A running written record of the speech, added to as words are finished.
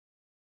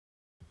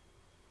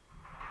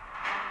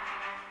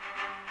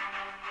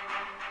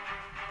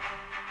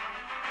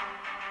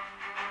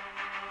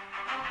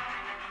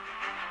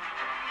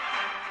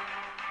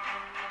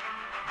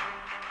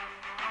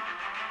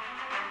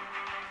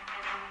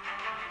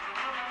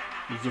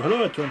So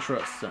hello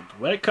adventurers and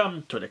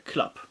welcome to the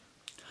club.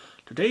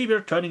 Today we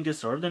are turning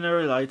this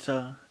ordinary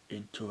lighter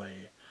into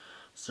a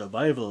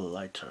survival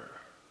lighter.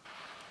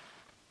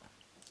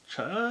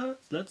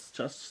 Let's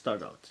just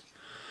start out.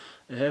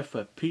 I have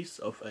a piece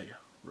of a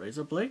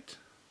razor blade.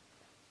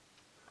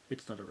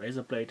 It's not a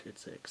razor blade,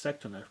 it's an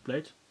X-Acto knife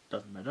blade,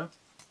 doesn't matter.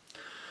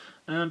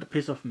 And a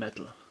piece of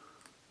metal.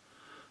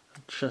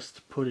 I'm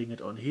just putting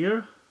it on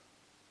here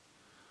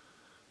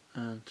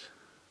and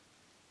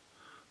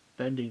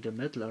bending the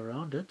metal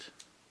around it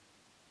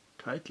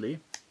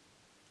tightly.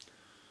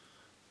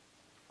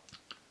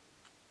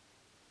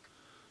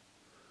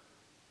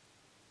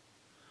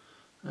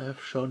 I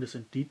have shown this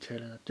in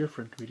detail in a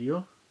different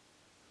video.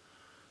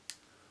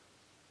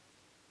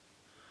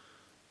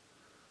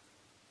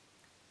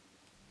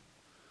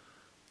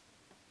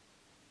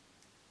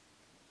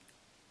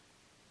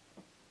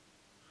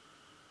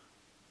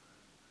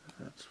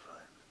 That's fine.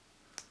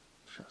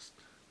 Just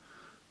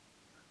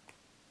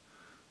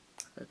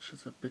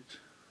edges a bit.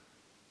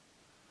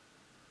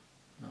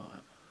 Now I'm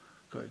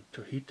going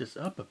to heat this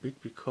up a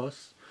bit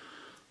because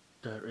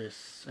there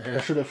is, I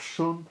should have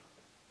shown,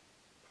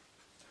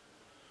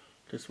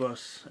 this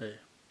was a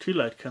tea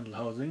light candle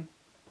housing,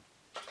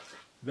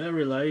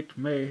 very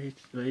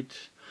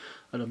lightweight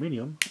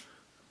aluminium.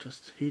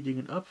 Just heating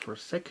it up for a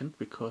second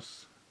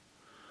because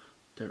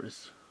there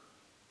is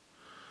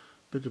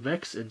a bit of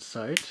wax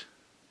inside,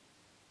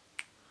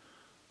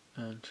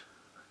 and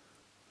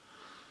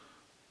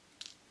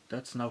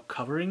that's now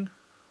covering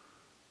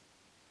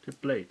the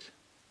blade,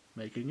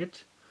 making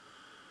it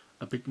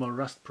a bit more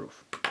rust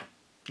proof.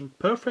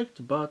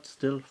 Perfect, but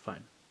still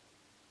fine.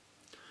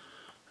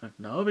 And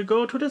now we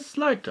go to the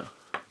lighter.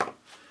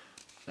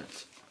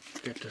 Let's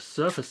get the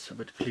surface a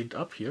bit cleaned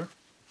up here.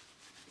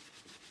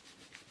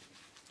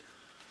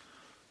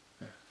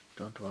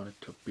 Don't want it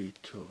to be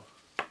too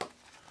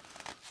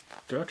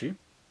dirty.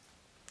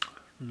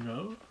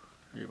 No,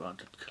 we want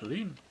it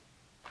clean.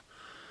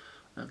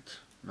 And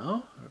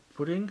now we're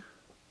putting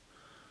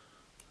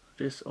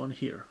this on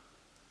here,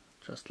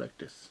 just like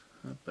this.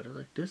 Better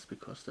like this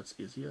because that's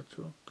easier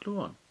to glue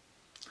on.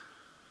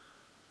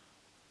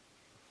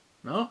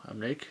 Now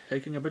I'm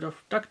taking a bit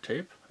of duct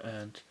tape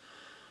and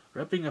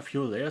wrapping a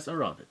few layers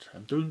around it.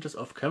 I'm doing this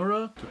off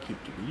camera to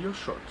keep the video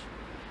short.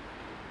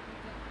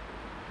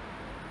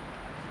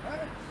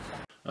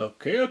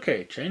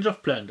 Okay, change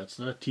of plan. That's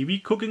not a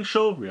TV cooking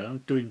show. We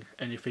aren't doing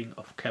anything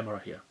off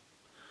camera here.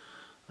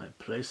 I'm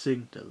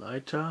placing the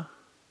lighter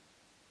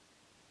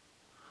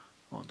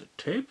on the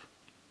tape,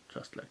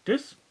 just like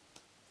this.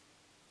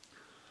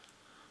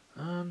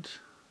 And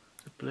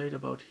the blade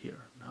about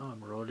here. Now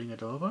I'm rolling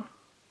it over,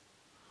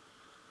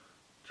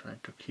 trying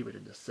to keep it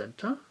in the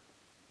center.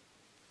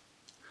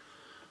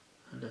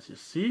 And as you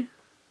see,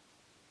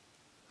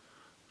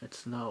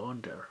 it's now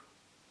on there.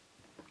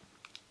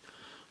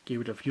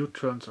 Give it a few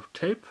turns of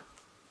tape,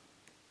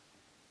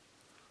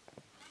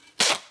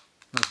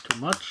 not too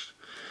much.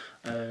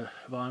 I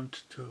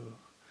want to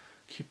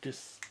keep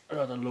this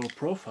rather low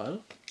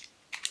profile.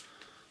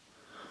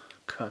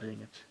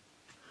 Cutting it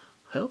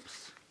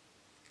helps.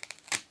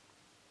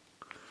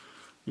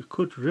 You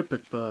could rip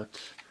it,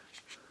 but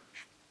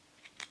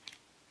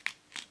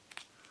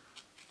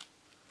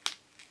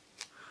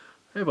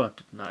I want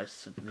it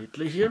nice and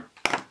neatly here,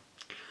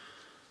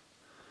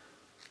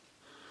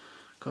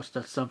 because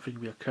that's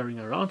something we are carrying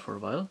around for a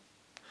while.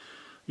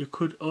 You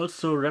could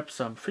also wrap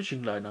some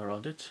fishing line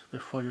around it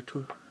before you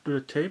do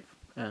the tape,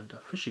 and a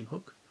fishing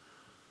hook.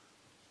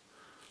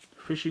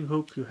 The fishing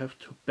hook, you have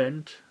to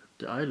bend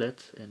the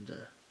eyelet in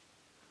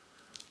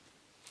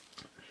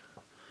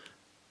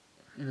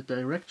a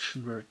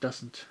direction where it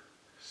doesn't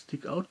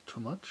stick out too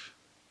much.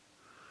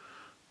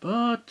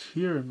 But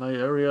here in my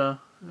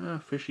area,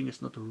 fishing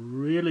is not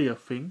really a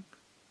thing,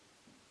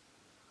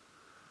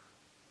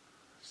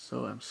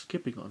 so I'm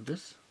skipping on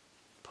this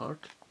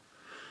part.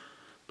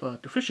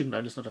 But the fishing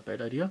line is not a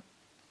bad idea.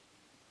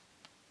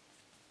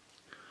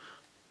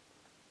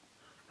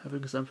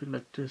 Having something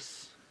like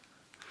this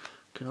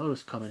can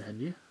always come in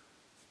handy.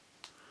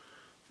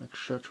 Make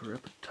sure to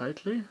wrap it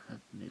tightly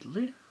and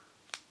neatly.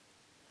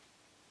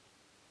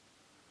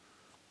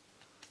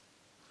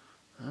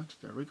 And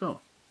there we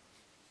go.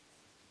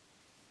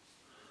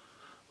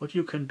 What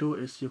you can do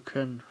is you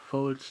can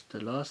fold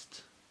the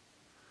last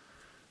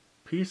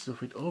piece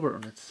of it over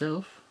on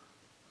itself,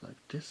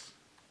 like this.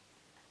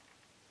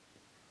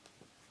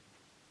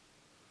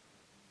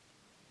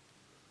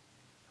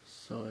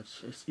 So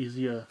it's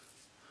easier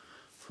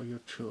for you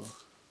to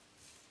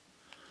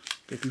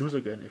get loose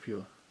again if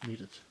you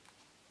need it.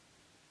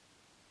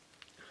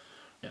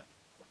 Yeah,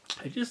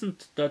 it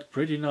isn't that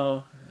pretty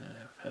now.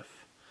 I have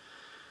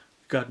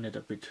gotten it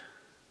a bit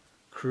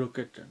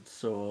crooked and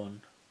so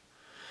on.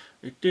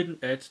 It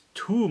didn't add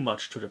too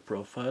much to the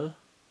profile,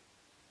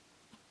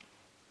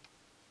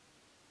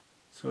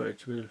 so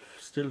it will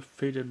still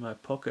fit in my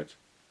pocket.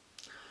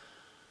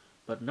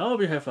 But now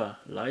we have a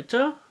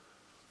lighter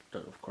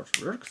that of course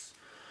works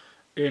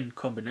in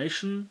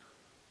combination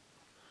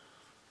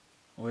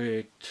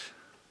with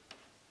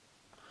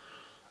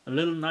a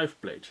little knife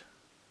blade.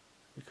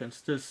 You can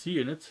still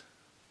see in it.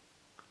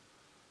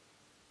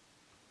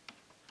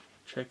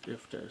 Check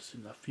if there's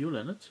enough fuel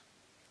in it.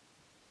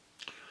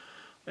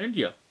 And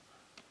yeah.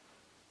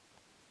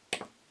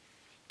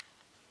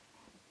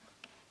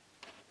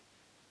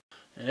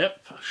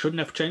 Yep, shouldn't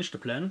have changed the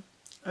plan.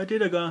 I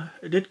did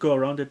go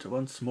around it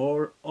once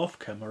more off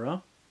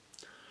camera.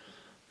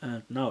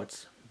 And now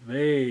it's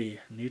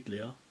way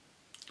neatlier.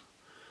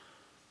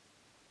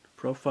 The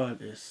profile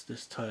is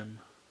this time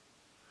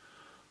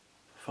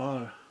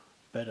far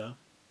better.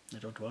 I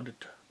don't want it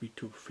to be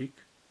too thick.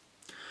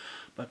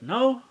 But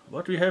now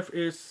what we have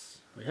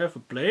is, we have a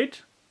blade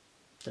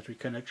that we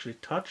can actually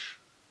touch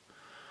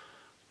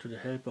to the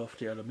help of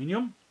the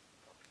aluminium.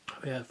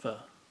 We have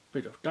a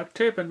bit of duct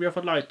tape and we have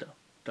a lighter.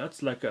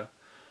 That's like a,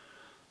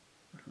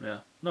 yeah,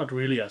 not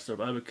really a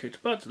survival kit,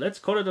 but let's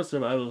call it a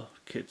survival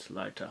kit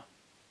lighter.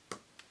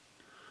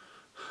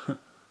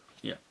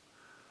 Yeah.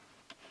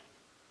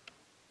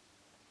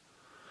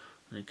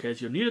 In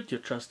case you need it, you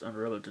just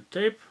unravel the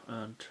tape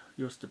and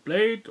use the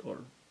blade, or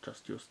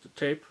just use the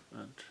tape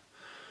and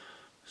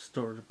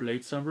store the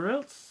blade somewhere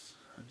else.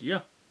 And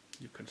yeah,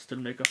 you can still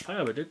make a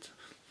fire with it.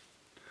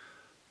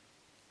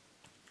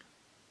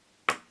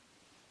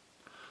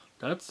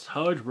 That's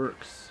how it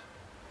works.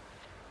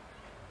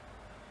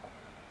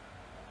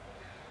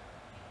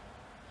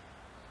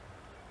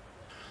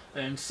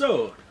 And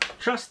so,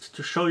 just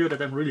to show you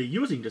that I'm really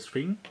using this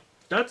thing,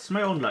 that's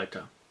my own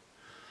lighter.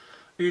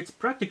 It's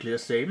practically the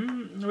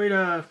same, with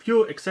a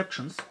few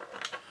exceptions.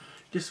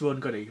 This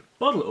one got a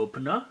bottle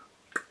opener,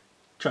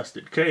 just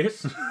in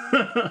case.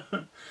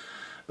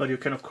 But you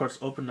can of course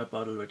open a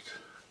bottle with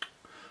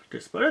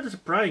this. But it is a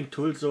prying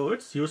tool, so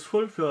it's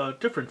useful for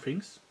different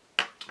things.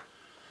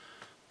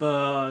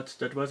 But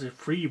that was a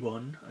free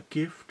one, a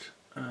gift,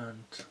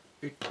 and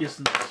it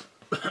isn't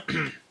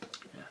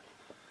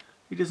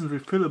it isn't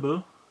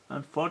refillable,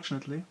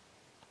 unfortunately.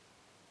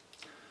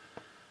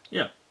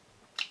 Yeah.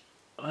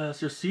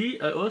 As you see,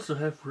 I also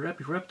have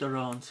wrapped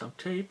around some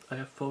tape. I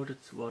have folded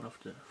one of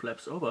the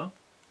flaps over.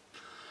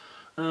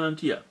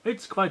 And yeah,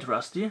 it's quite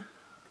rusty.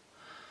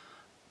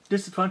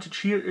 Disadvantage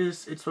here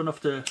is it's one of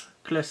the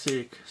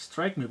classic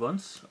strike me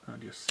ones.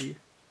 And you see,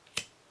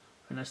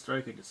 when I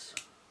strike it, it's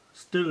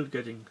still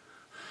getting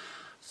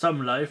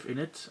some life in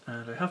it.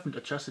 And I haven't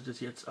adjusted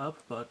it yet up,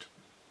 but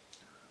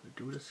we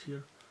do this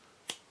here.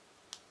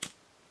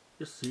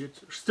 You see, it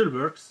still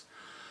works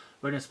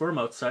when it's warm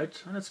outside.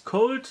 And it's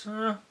cold,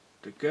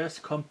 the gas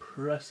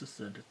compresses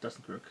and it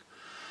doesn't work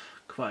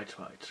quite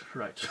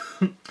right.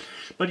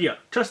 But yeah,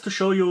 just to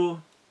show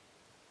you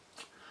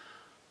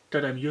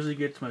that I'm using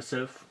it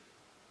myself.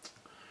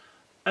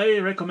 I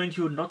recommend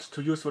you not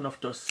to use one of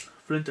those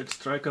flint and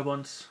striker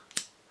ones,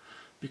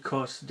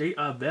 because they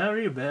are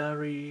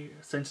very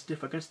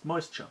sensitive against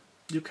moisture.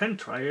 You can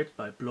try it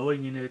by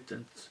blowing in it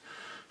and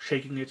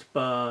shaking it,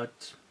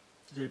 but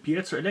the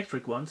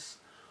piezoelectric ones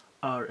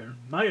are, in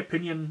my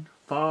opinion,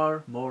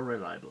 far more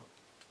reliable.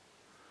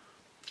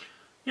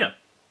 Yeah,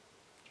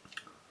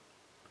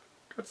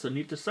 that's a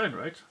neat design,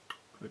 right?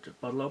 With a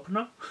bottle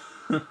opener.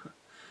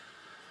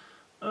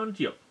 And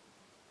yeah,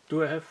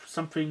 do I have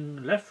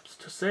something left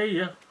to say?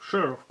 Yeah,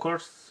 sure, of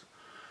course.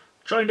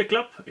 Join the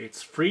club,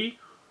 it's free.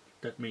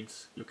 That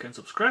means you can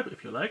subscribe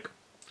if you like.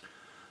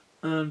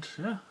 And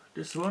yeah,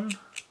 this one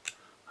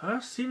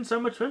has seen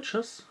some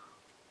adventures.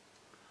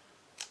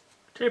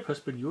 Tape has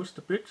been used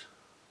a bit,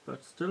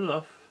 but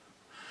still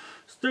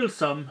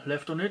some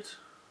left on it.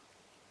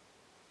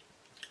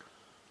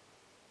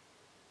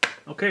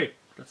 Okay,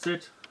 that's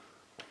it.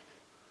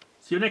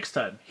 See you next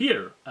time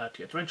here at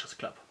the Adventures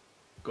Club.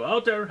 Go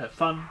out there, have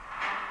fun,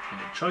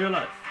 and enjoy your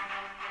life.